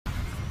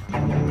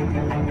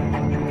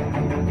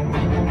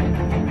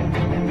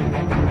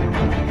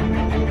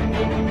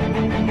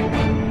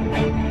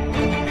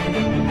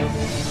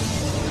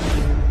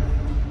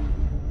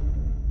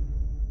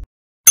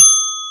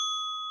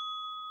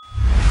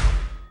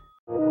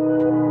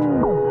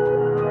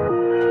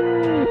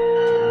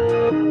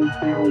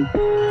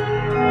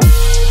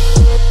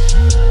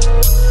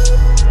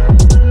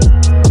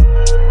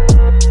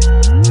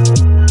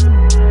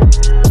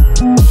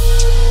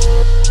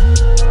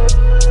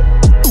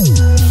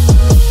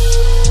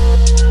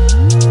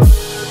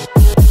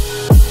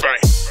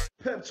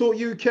Talk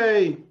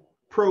UK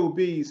Pro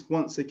Bs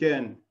once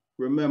again.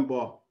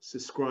 Remember,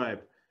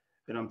 subscribe.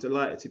 And I'm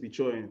delighted to be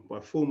joined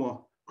by former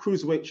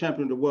Cruiserweight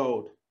champion of the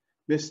world,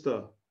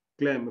 Mr.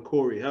 Glenn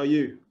McCRORY. How are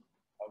you?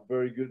 I'm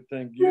very good,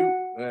 thank you.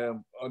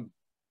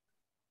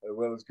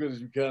 Well, as good as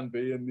you can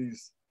be in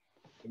these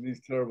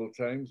terrible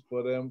times,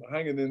 but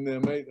hanging in there,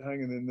 mate,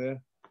 hanging in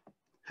there.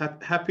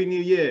 Happy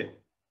New Year,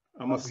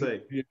 I must say.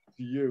 Happy New Year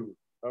to you.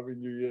 Happy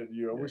New Year to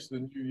you. I wish the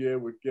new year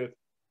would get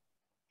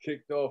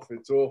kicked off.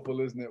 It's awful,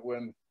 isn't it,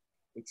 when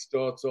it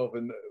starts off,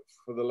 and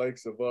for the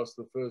likes of us,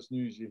 the first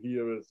news you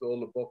hear is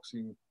all the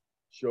boxing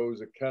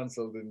shows are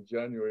cancelled in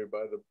January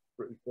by the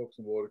British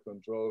Boxing Board of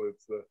Control.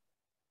 It's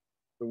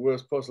the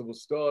worst possible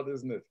start,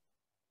 isn't it?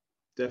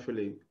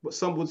 Definitely. But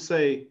some would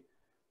say,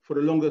 for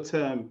the longer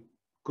term,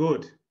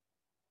 good.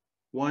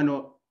 Why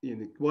not?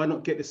 Why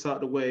not get this out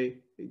of the way,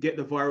 get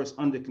the virus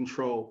under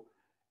control,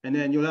 and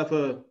then you'll have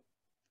a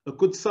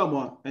good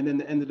summer, and then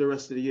the end of the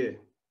rest of the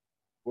year.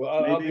 Well,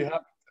 I'll be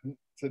happy.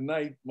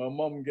 Tonight, my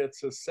mum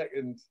gets a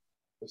second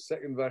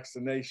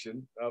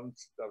vaccination. I've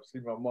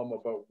seen my mum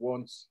about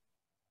once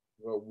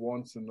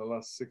in the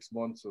last 6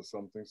 months or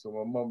something. So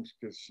my mum,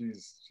 because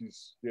she's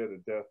scared to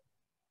death.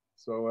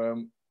 So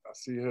I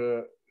see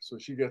her. So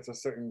she gets a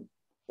second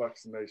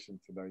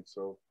vaccination tonight.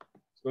 So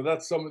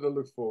that's something to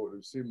look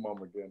forward to. See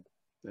mum again.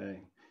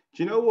 Dang.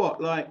 Do you know what?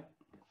 Like,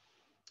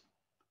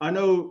 I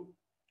know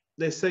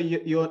they say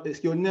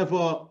you're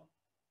never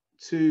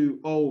too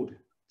old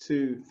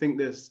to think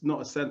there's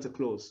not a Santa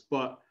Claus,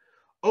 but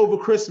over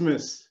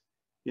Christmas,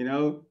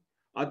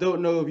 I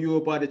don't know if you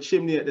were by the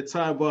chimney at the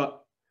time,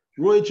 but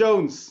Roy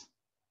Jones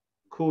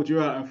called you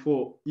out and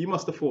you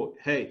must have thought,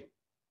 hey,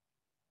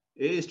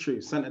 it is true,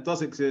 Santa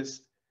does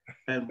exist,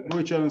 and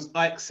Roy Jones,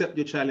 I accept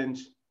your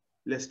challenge,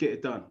 let's get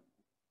it done.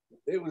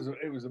 It was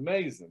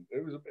amazing.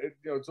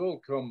 It's all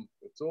come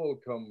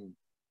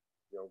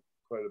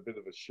quite a bit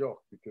of a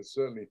shock, because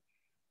certainly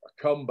a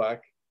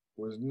comeback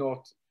was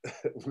not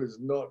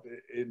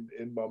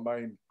in my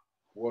mind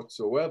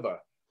whatsoever.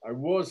 I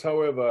was,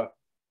 however,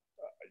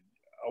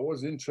 I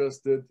was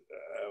interested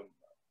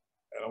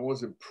and I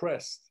was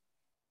impressed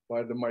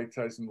by the Mike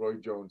Tyson Roy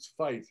Jones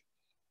fight.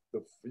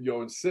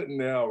 Sitting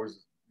there, it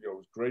was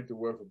great to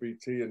work for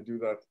BT and do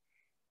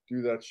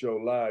that show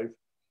live.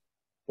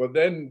 But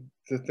then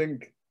to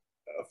think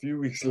a few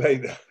weeks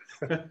later,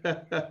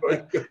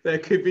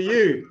 that could be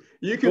you.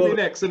 You could be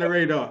next on the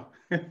radar.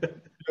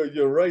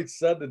 You're right.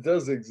 Santa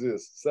does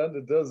exist.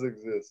 Santa does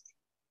exist.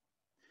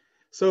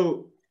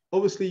 So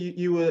obviously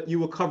you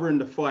were covering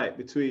the fight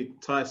between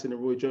Tyson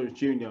and Roy Jones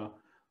Jr.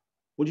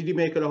 What did you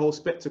make of the whole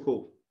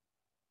spectacle?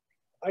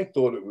 I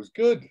thought it was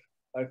good.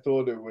 I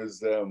thought it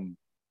was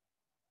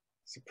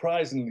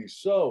surprisingly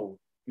so,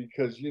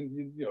 because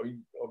you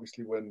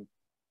obviously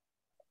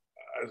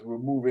as we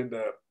move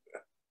into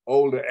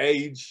older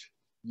age,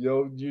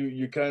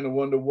 you kind of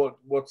wonder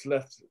what's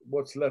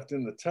left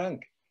in the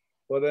tank.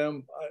 But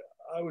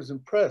I was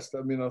impressed.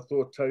 I mean, I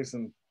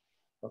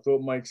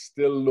thought Mike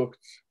still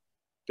looked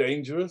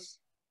dangerous.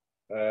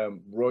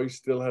 Roy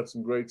still had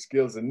some great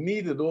skills and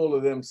needed all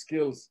of them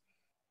skills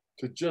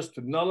to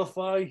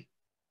nullify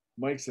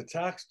Mike's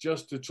attacks,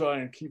 just to try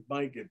and keep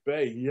Mike at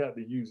bay. He had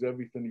to use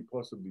everything he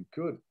possibly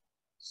could.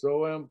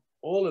 So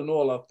all in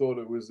all, I thought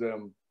it was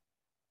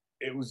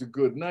a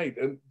good night.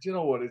 And do you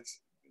know what?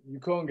 You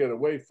can't get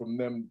away from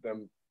them.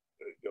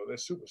 They're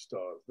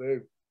superstars.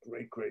 They're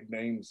great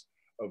names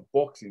of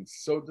boxing.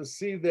 So to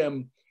see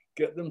them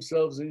get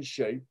themselves in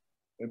shape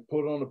and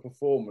put on a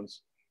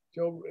performance,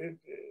 it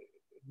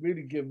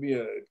really give me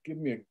a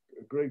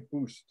great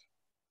boost.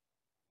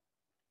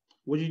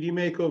 What did you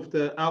make of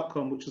the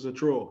outcome, which was a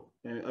draw?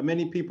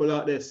 Many people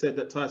out there said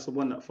that Tyson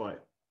won that fight.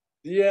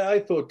 Yeah, I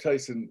thought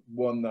Tyson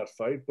won that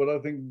fight, but I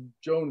think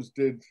Jones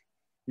did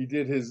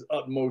his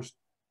utmost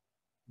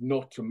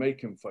not to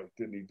make him fight,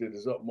 didn't he? He did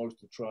his utmost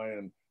to try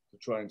and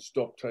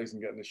stop Tyson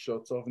getting his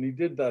shots off, and he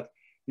did that.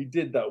 He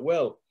did that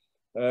well.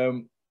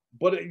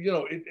 But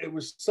it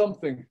was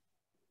something.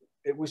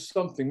 It was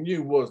something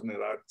new, wasn't it?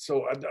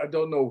 So I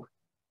don't know.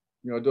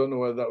 I don't know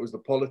whether that was the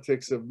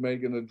politics of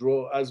making a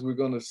draw. As we're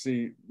going to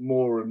see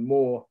more and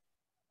more,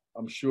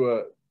 I'm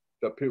sure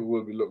that people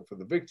will be looking for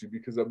the victory,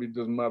 because it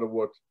doesn't matter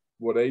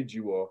what age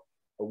you are,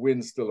 a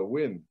win's still a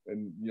win,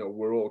 and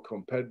we're all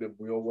competitive.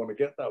 We all want to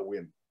get that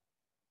win.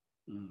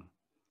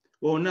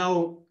 Well,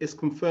 now it's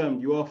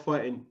confirmed you are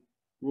fighting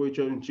Roy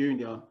Jones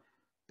Jr.,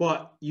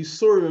 but you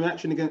saw him in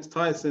action against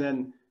Tyson,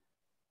 and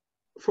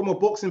from a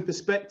boxing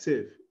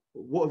perspective,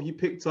 What have you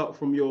picked up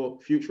from your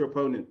future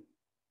opponent?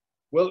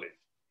 Well,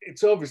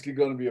 it's obviously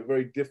going to be a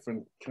very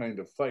different kind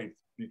of fight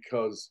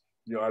because,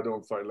 you know, I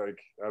don't fight like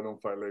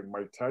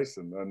Mike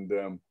Tyson,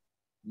 and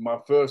my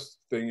first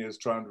thing is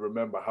trying to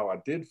remember how I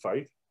did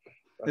fight.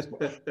 That's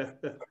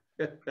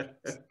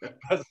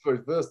my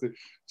first thing,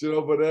 you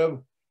know.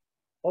 But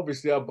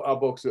obviously, I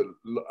box it.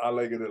 I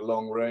like it at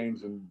long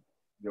range, and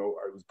you know,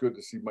 it was good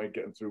to see Mike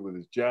getting through with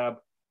his jab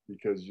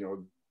because you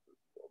know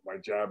my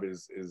jab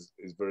is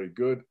very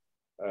good.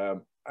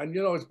 And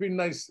you know, it's been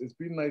nice. It's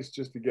been nice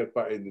just to get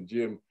back in the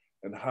gym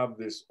and have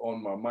this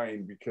on my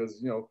mind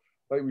because you know,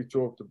 like we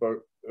talked about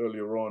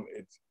earlier on,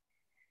 it's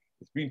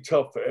been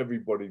tough for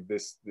everybody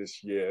this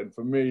year, and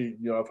for me,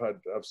 you know,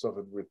 I've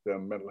suffered with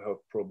mental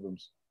health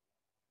problems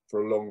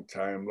for a long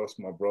time. Lost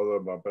my brother,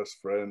 my best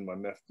friend, my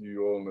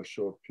nephew, all in a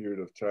short period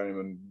of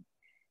time,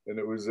 and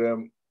it was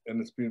and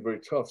it's been very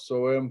tough.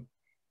 So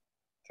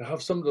to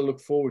have something to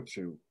look forward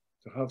to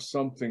have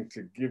something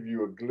to give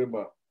you a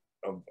glimmer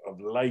of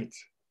light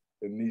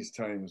in these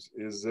times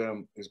is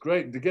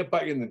great. To get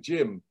back in the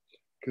gym,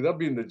 because I've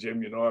been in the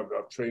gym, you know,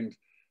 I've trained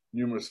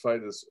numerous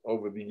fighters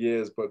over the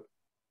years, but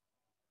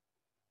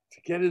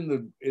to get in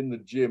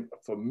the gym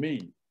for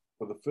me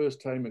for the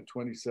first time in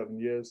 27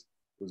 years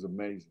was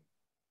amazing.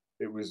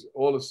 It was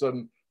all of a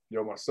sudden, you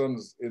know, my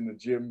son's in the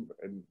gym,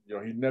 and you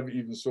know, he never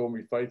even saw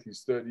me fight.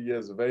 He's 30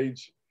 years of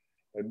age,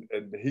 and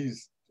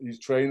he's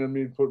training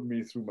me, putting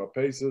me through my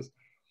paces.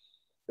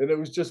 And it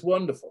was just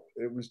wonderful.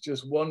 It was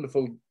just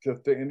wonderful to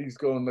think. And he's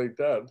going like,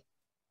 Dad,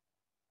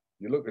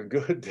 you're looking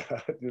good,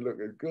 Dad. You're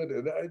looking good.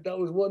 And that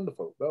was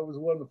wonderful. That was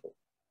wonderful.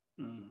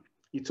 Mm.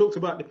 You talked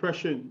about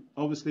depression,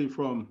 obviously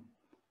from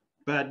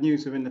bad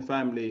news within the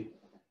family.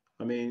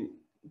 I mean,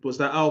 was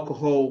that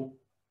alcohol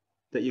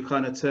that you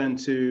kind of turned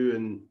to?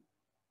 And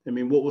I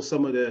mean, what were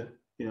some of the,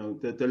 you know,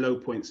 the low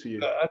points for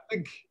you? I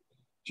think,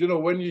 you know,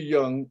 when you're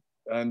young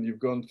and you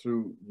go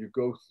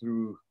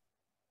through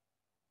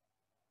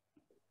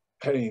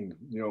pain,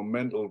 you know,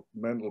 mental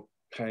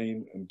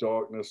pain and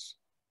darkness.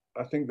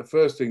 I think the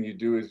first thing you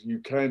do is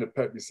you kind of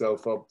pep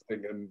yourself up,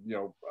 thinking, you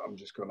know, I'm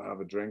just going to have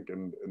a drink,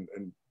 and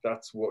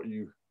that's what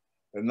you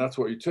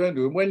turn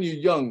to. And when you're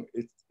young,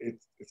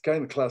 it's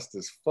kind of classed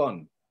as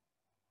fun.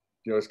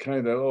 You know, it's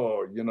kind of,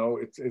 oh, you know,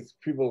 it's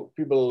people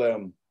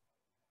you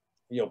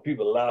know,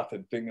 people laugh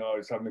and think, oh,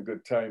 he's having a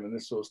good time and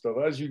this sort of stuff.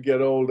 As you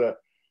get older,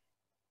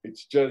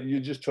 it's just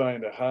you're just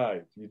trying to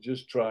hide. You're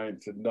just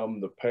trying to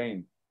numb the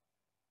pain,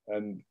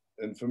 and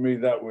for me,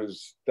 that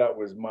was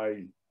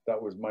my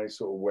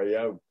sort of way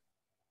out.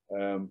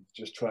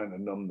 Just trying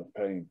to numb the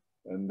pain,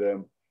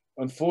 and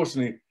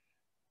unfortunately,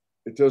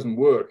 it doesn't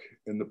work,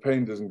 and the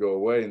pain doesn't go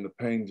away, and the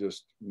pain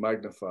just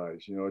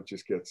magnifies. You know, it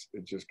just gets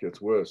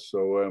worse.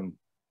 So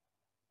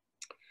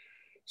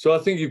I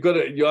think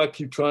I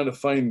keep trying to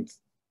find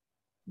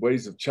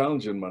ways of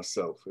challenging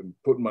myself and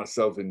putting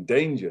myself in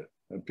danger.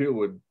 And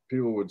people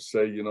would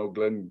say, you know,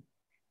 Glenn's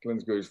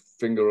got his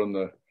finger on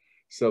the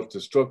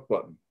self-destruct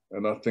button.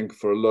 And I think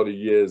for a lot of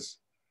years,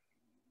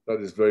 that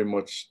has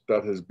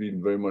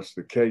been very much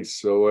the case.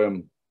 So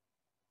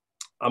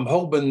I'm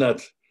hoping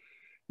that,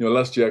 you know,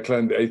 last year I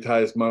climbed the 8th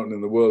highest mountain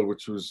in the world,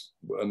 which was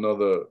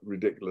another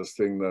ridiculous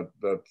thing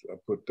that I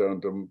put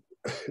down to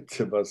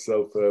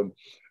myself. And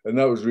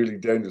that was really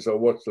dangerous. I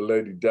watched a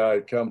lady die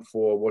at Camp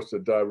 4, I watched her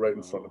die right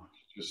in front of me.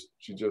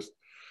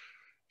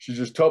 She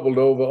just toppled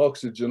over,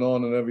 oxygen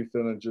on and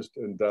everything,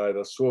 and died.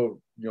 I saw,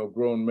 you know,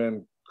 grown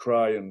men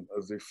crying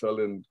as they fell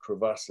in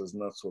crevasses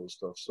and that sort of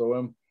stuff.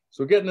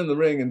 So getting in the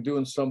ring and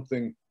doing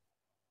something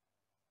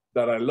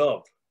that I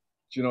love,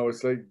 you know,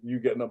 it's like you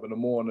getting up in the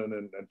morning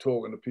and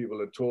talking to people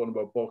and talking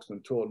about boxing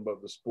and talking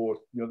about the sport.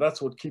 You know,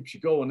 that's what keeps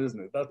you going, isn't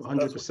it? That's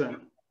 100%.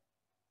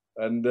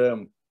 And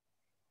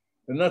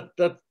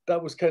that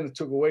was kind of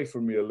took away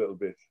from me a little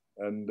bit.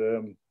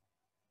 And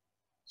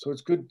so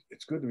it's good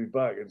to be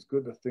back. It's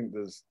good to think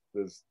there's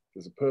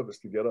a purpose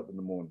to get up in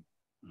the morning.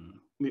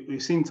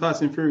 We've seen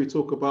Tyson Fury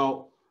talk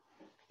about,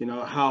 you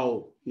know,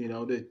 how, you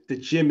know, the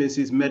gym is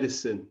his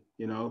medicine,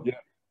 you know. Yeah.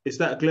 Is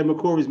that Glenn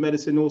McCRORY's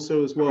medicine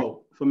also as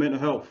well for mental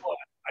health?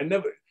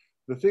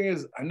 The thing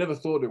is, I never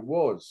thought it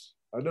was.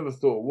 I never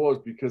thought it was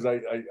because I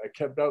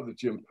kept out the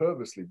gym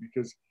purposely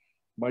because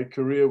my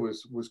career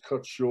was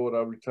cut short.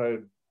 I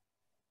retired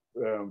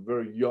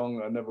very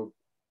young. I never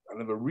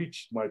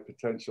reached my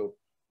potential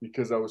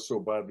because I was so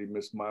badly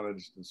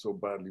mismanaged and so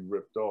badly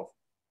ripped off.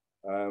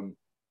 And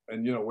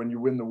you know, when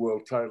you win the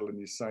world title and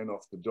you sign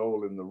off the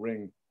dole in the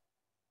ring,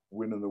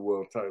 winning the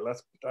world title,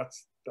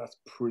 that's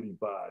pretty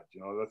bad.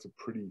 You know, that's a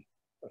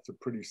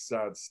pretty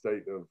sad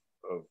state of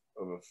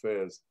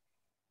affairs.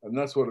 And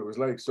that's what it was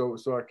like. So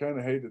I kind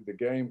of hated the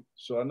game.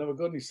 So I never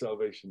got any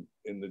salvation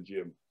in the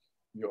gym,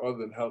 you know, other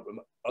than helping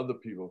other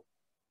people.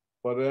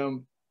 But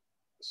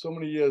so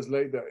many years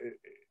later,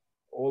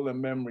 all the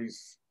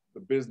memories, the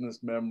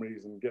business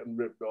memories, and getting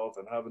ripped off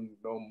and having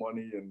no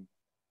money and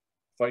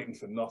fighting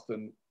for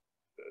nothing,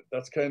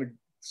 that's kind of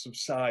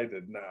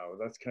subsided now.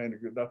 That's kind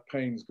of good. That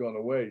pain's gone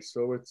away.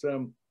 So it's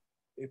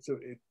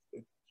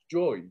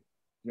joy.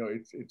 You know,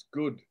 it's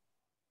good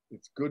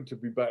it's good to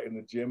be back in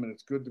the gym, and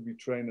it's good to be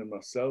training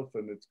myself,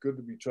 and it's good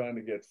to be trying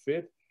to get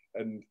fit,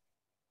 and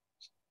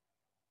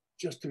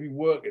just to be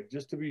working,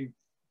 just to be,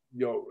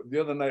 you know, the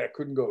other night I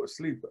couldn't go to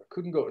sleep. I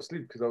couldn't go to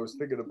sleep because I was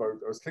thinking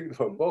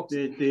about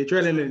boxing. The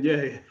adrenaline,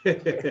 yeah.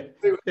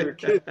 When you're a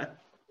kid,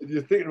 and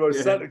you're thinking about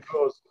Santa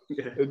Claus,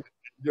 yeah. and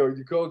you know,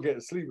 you can't get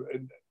to sleep.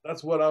 And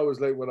that's what I was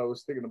like when I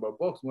was thinking about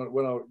boxing.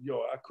 When I, you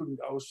know,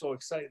 I was so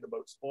excited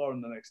about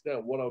sparring the next day,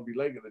 what I would be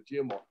like at the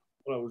gym, or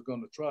what I was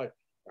going to try.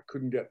 I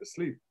couldn't get to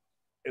sleep.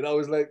 And I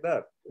was like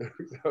that.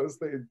 I was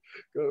thinking,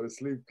 go to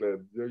sleep,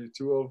 Glenn. You know, you're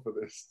too old for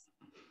this.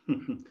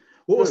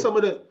 What were some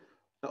of the,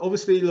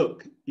 obviously,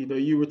 look, you know,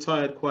 you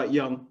retired quite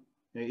young,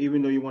 you know,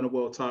 even though you won a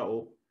world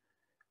title.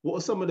 What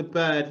are some of the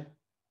bad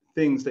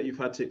things that you've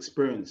had to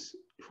experience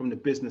from the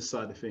business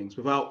side of things,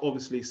 without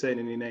obviously saying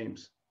any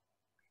names?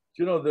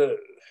 You know, the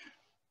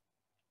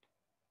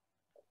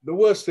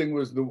worst thing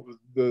was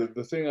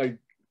the thing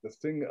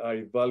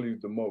I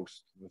valued the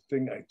most, the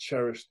thing I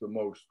cherished the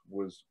most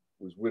was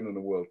winning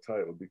a world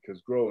title,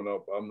 because growing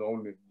up, I'm the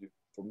only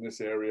from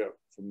this area,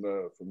 from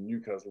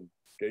Newcastle,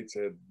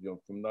 Gateshead, you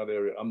know, from that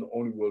area, I'm the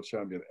only world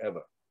champion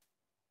ever.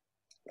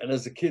 And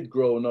as a kid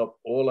growing up,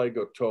 all I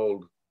got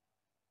told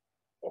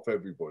of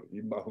everybody,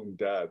 even my own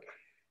dad,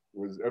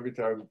 was every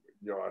time,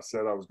 you know, I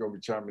said I was going to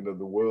be champion of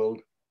the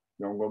world,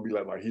 you know, I'm going to be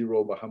like my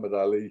hero, Muhammad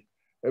Ali.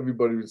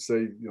 Everybody would say,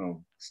 you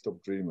know,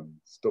 stop dreaming,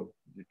 stop,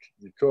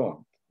 you can't,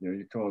 you know,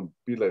 you can't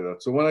be like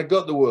that. So when I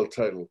got the world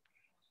title,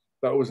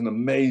 that was an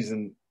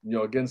amazing, you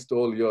know, against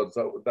all the odds,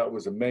 that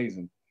was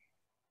amazing.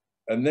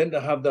 And then to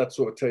have that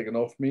sort of taken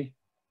off me,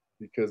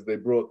 because they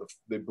brought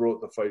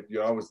the fight, you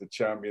know, I was the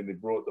champion, they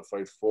brought the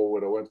fight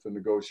forward. I went for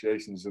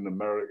negotiations in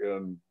America,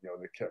 and, you know,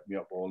 they kept me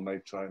up all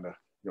night trying to,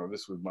 you know,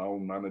 this was my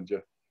own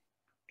manager,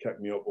 kept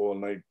me up all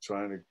night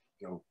trying to,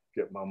 you know,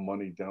 get my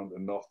money down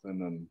to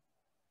nothing.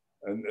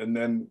 And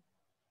then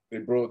they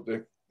brought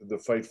the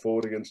fight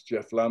forward against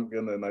Jeff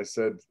Lampkin, and I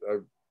said,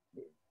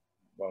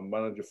 my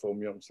manager phoned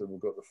me up and said, we've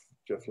got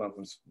Jeff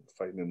Lampkin's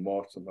fighting in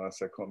March, and I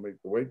said, I can't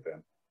make the weight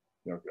then.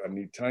 You know, I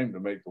need time to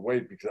make the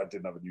weight, because I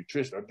didn't have a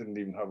nutrition. I didn't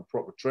even have a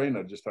proper trainer.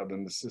 I just had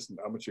an assistant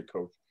amateur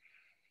coach.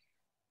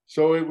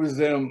 So it was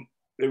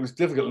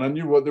difficult, and I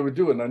knew what they were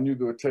doing. I knew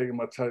they were taking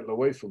my title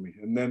away from me.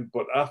 And then,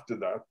 but after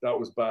that, that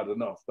was bad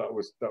enough. That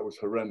was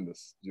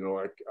horrendous. You know,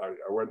 I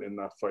went in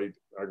that fight.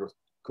 I got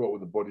caught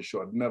with a body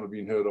shot. I'd never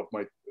been hurt off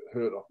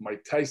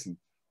Mike Tyson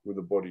with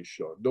a body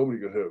shot. Nobody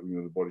got hurt with me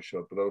with a body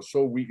shot. But I was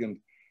so weakened.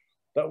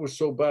 That was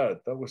so bad.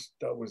 That was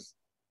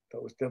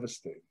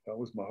devastating. That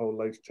was my whole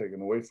life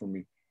taken away from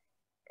me.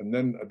 And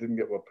then I didn't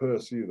get my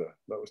purse either.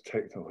 That was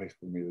taken away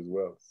from me as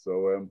well.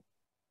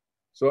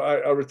 So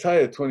I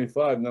retired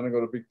 25, and then I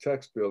got a big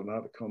tax bill, and I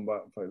had to come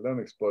back and fight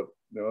Lennox. But,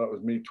 you know, that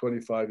was me,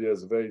 25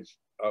 years of age,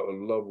 out of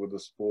love with the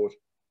sport,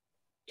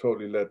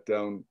 totally let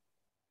down,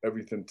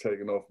 everything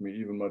taken off me,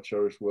 even my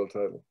cherished world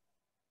title.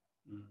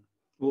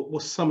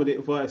 What's some of the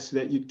advice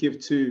that you'd give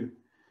to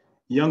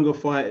younger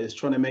fighters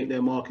trying to make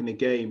their mark in the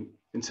game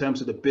in terms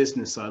of the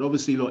business side?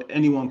 Obviously, like,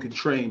 anyone can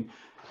train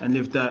and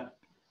live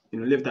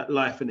that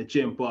life in the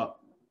gym, but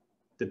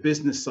the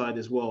business side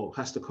as well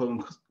has to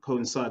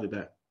coincide with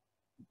that.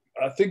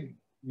 I think,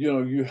 you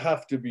know, you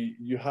have to be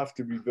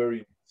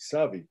very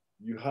savvy.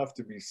 You have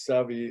to be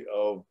savvy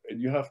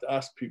and you have to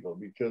ask people,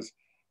 because,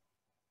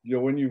 you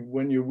know, when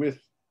you're with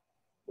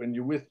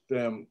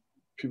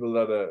people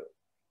that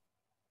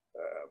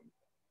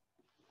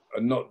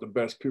are not the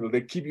best people,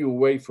 they keep you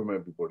away from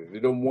everybody. They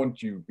don't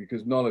want you,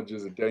 because knowledge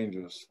is a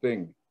dangerous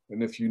thing.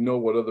 And if you know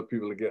what other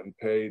people are getting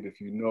paid, if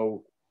you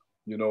know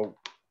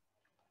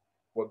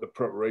what the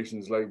preparation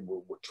is like,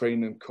 what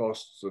training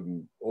costs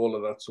and all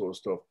of that sort of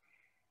stuff,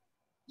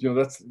 you know,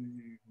 that's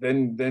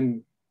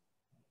then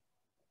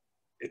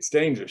it's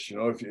dangerous, you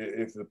know,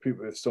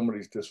 if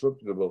somebody's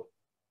disreputable.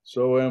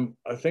 So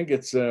I think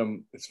it's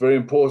very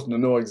important to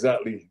know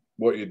exactly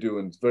what you're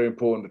doing. It's very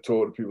important to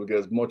talk to people, get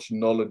as much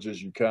knowledge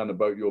as you can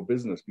about your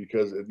business,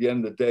 because at the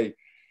end of the day,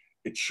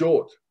 it's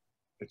short.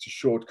 It's a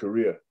short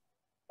career,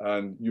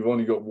 and you've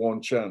only got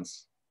one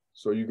chance.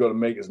 So you've got to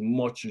make as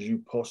much as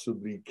you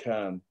possibly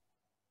can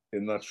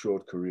in that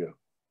short career.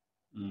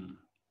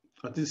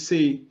 I did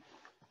see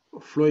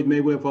Floyd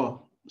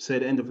Mayweather say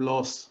at the end of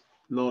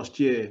last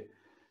year,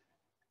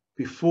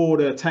 before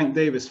the Tank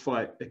Davis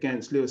fight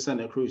against Leo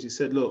Santa Cruz, he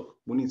said, look,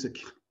 we need to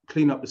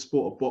clean up the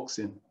sport of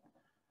boxing.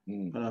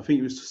 And I think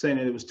he was saying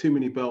that there was too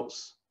many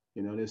belts,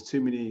 you know, there's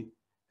too many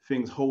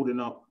things holding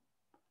up,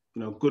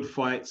 you know, good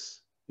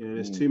fights, you know,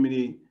 there's too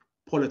many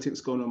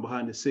politics going on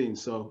behind the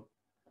scenes. So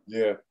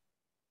yeah,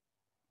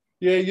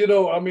 you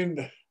know, I mean,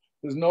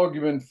 there's an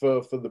argument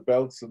for the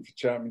belts and for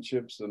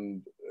championships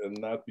and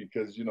that,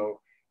 because, you know,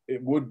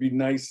 it would be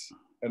nice,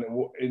 and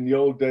in the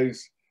old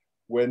days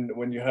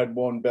when you had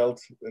one belt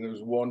and there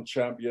was one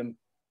champion,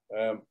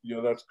 you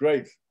know, that's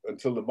great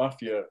until the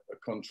mafia are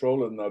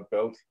controlling that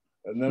belt,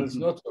 and then it's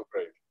not so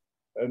great.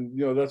 And,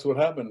 you know, that's what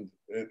happened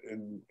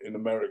in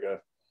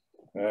America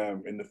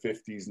in the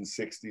 50s and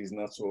 60s and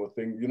that sort of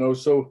thing, you know.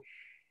 So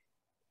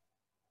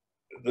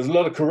there's a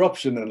lot of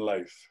corruption in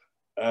life,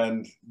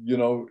 and, you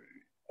know,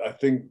 I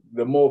think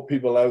the more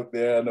people out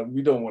there, and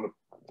we don't want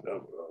a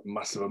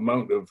massive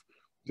amount of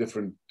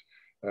different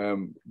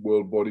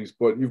world bodies,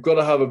 but you've got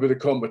to have a bit of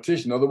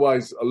competition.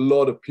 Otherwise, a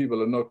lot of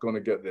people are not going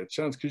to get their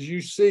chance, because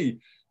you see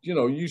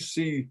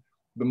the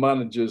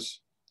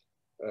managers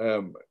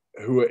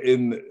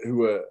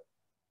who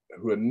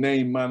are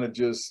name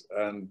managers,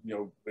 and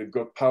they've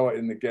got power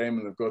in the game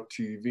and they've got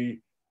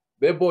TV.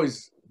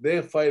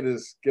 Their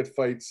fighters get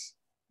fights.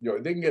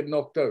 They can get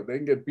knocked out, they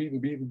can get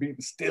beaten,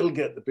 still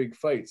get the big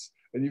fights.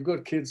 And you've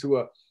got kids who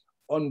are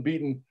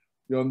unbeaten,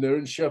 and they're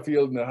in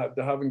Sheffield, and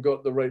they haven't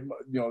got the right,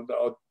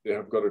 they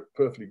have got a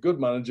perfectly good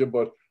manager,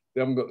 but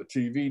they haven't got the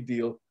TV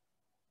deal,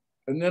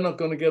 and they're not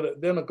going to get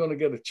it. They're not going to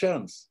get a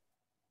chance.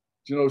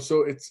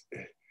 So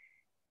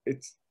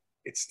it's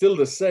still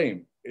the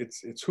same.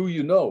 It's who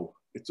you know.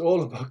 It's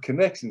all about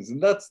connections,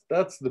 and that's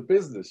the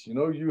business.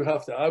 You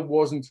have to. I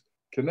wasn't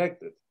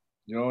connected,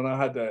 and I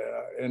had to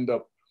end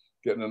up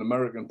getting an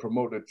American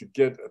promoter to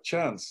get a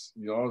chance.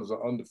 I was an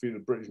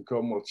undefeated British and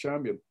Commonwealth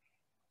champion.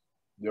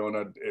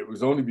 And it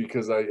was only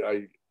because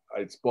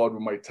I'd sparred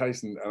with Mike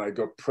Tyson, and I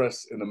got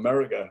press in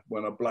America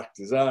when I blacked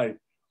his eye.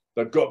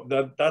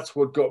 That's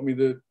what got me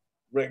the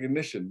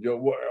recognition. I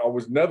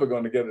was never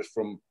going to get it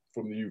from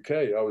the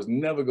UK. I was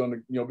never going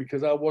to,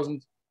 because I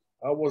wasn't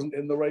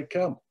in the right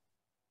camp.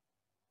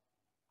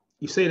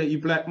 You say that you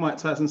blacked Mike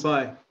Tyson's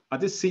eye. I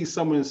did see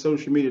someone in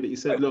social media that you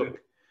said,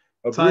 look,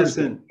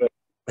 Tyson.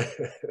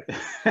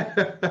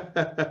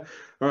 All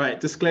right,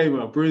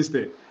 disclaimer, bruised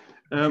it.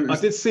 I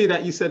did see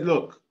that you said,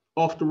 look,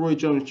 after Roy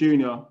Jones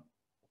Jr.,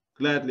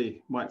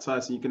 gladly, Mike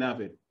Tyson, you can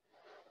have it.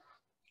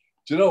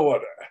 Do you know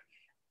what?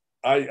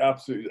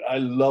 I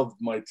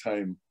loved my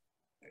time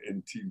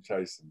in Team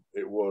Tyson.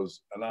 It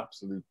was an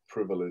absolute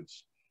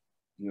privilege,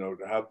 to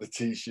have the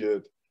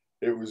T-shirt.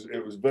 It was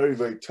very,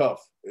 very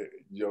tough.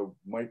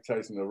 Mike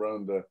Tyson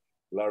around the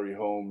Larry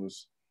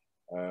Holmes,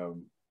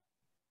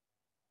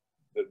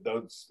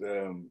 those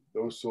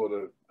sort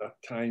of, that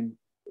time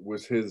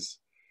was his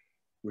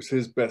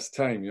best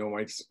time.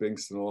 Mike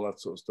Spinks and all that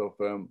sort of stuff.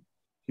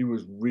 He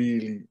was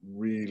really,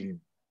 really,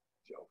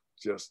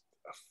 just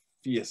a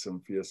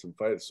fearsome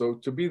fighter. So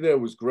to be there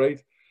was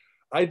great.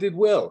 I did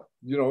well,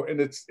 and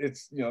it's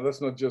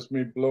that's not just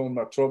me blowing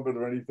my trumpet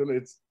or anything.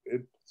 It's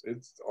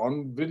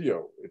on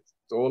video. It's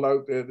all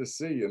out there to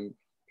see, and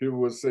people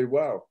would say,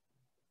 "Wow,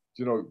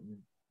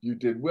 you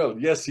did well."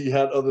 Yes, he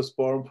had other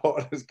sparring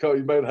partners.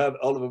 He might have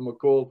had Oliver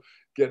McCall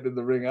getting in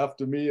the ring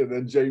after me, and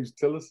then James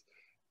Tillis.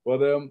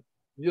 But I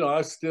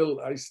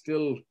still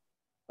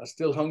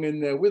hung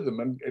in there with him,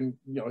 and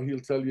he'll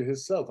tell you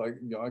himself. I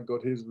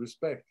got his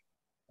respect.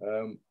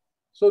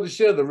 So to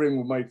share the ring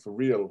with Mike for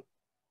real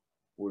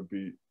would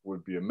be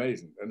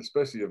amazing, and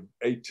especially of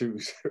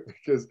 8-2s,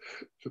 because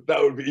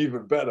that would be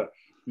even better.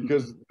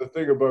 Because the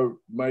thing about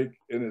Mike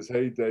in his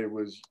heyday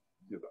was,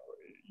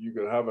 you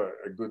could have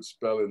a good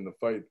spell in the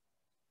fight,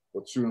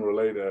 but sooner or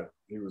later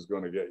he was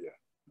going to get you,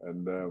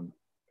 and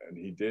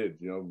he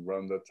did.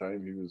 Around that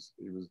time he was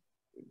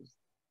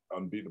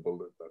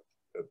unbeatable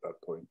at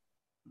that point.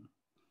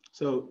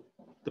 So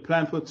the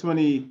plan for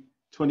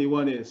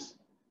 2021 is,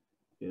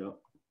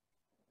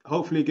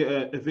 hopefully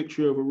get a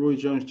victory over Roy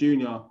Jones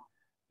Jr.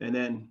 and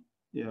then,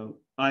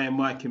 Iron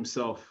Mike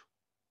himself.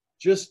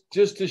 Just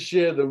to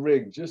share the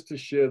ring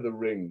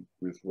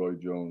with Roy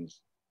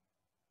Jones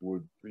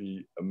would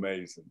be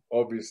amazing.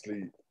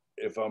 Obviously,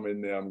 if I'm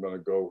in there, I'm going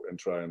to go and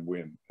try and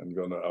win. I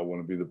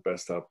want to be the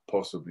best I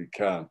possibly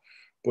can.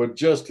 But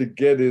just to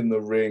get in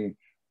the ring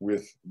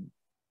with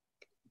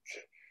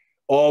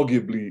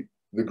arguably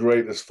the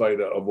greatest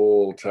fighter of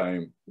all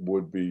time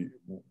would be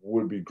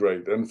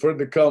great. And for it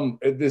to come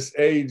at this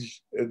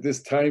age, at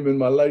this time in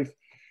my life,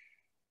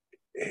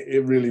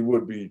 it really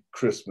would be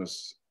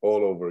Christmas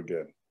all over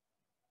again.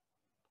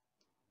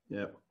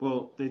 Yeah,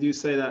 well, they do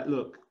say that,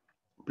 look,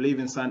 believe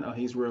in Santa,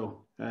 he's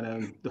real.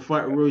 And the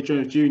fight with Roy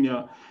Jones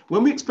Jr., when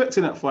are we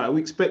expecting that fight? Are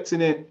we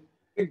expecting it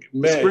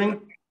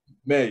spring?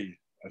 May.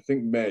 I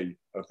think May.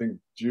 I think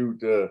due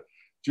to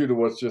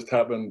what's just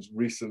happened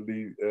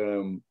recently,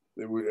 I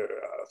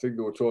think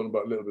they were talking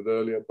about a little bit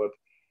earlier, but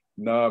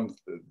now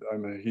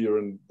I'm here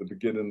in the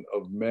beginning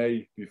of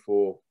May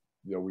before,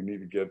 we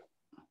need to get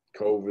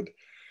COVID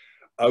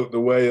out the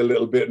way a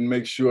little bit and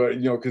make sure,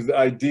 because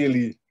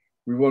ideally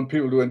we want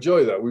people to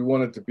enjoy that. We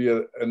want it to be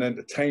an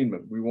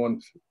entertainment. We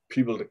want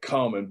people to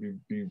come and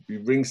be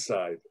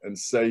ringside and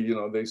say,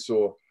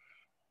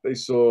 they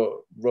saw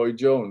Roy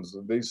Jones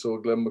and they saw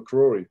Glenn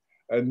McCrory.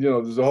 And,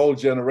 there's a whole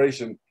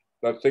generation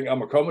that think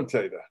I'm a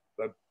commentator,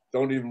 that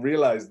don't even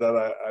realize that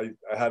I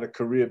had a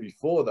career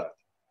before that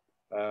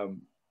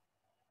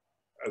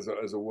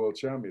as a world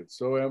champion.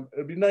 So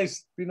it'd be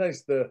nice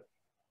to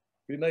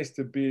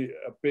be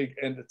a big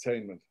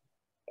entertainment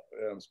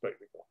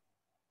spectacle.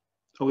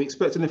 Are we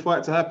expecting the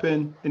fight to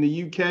happen in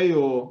the UK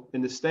or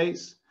in the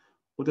States?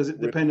 Or does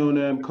it depend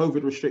on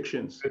COVID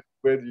restrictions?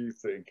 Where do you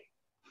think?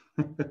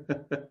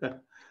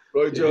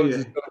 Roy Jones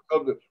has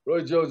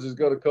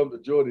got to come to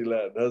Geordie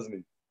Land, hasn't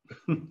he?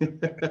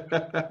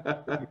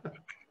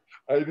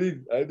 I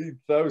need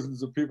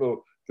thousands of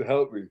people to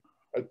help me.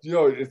 You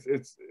know,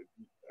 it's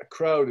a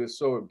crowd is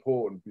so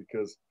important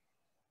because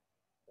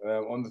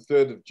on the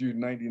 3rd of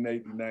June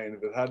 1989,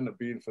 if it hadn't have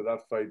been for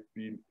that fight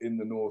being in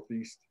the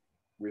Northeast,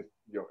 with,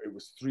 you know, it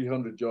was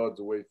 300 yards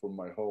away from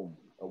my home.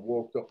 I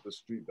walked up the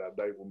street that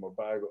night with my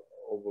bag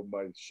over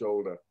my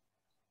shoulder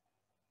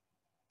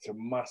to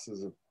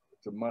masses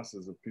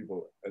of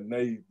people, and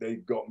they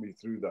got me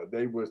through that.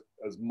 They were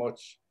as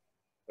much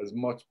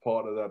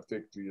part of that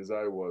victory as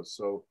I was.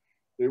 So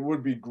it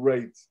would be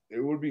great.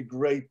 It would be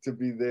great to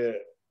be there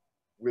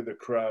with a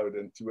crowd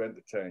and to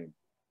entertain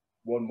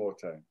one more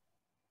time.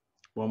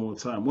 One more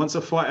time. Once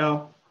a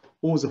fighter,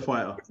 always a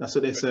fighter. That's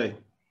what they say.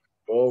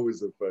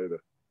 Always a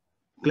fighter.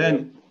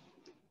 Glenn,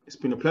 it's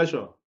been a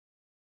pleasure.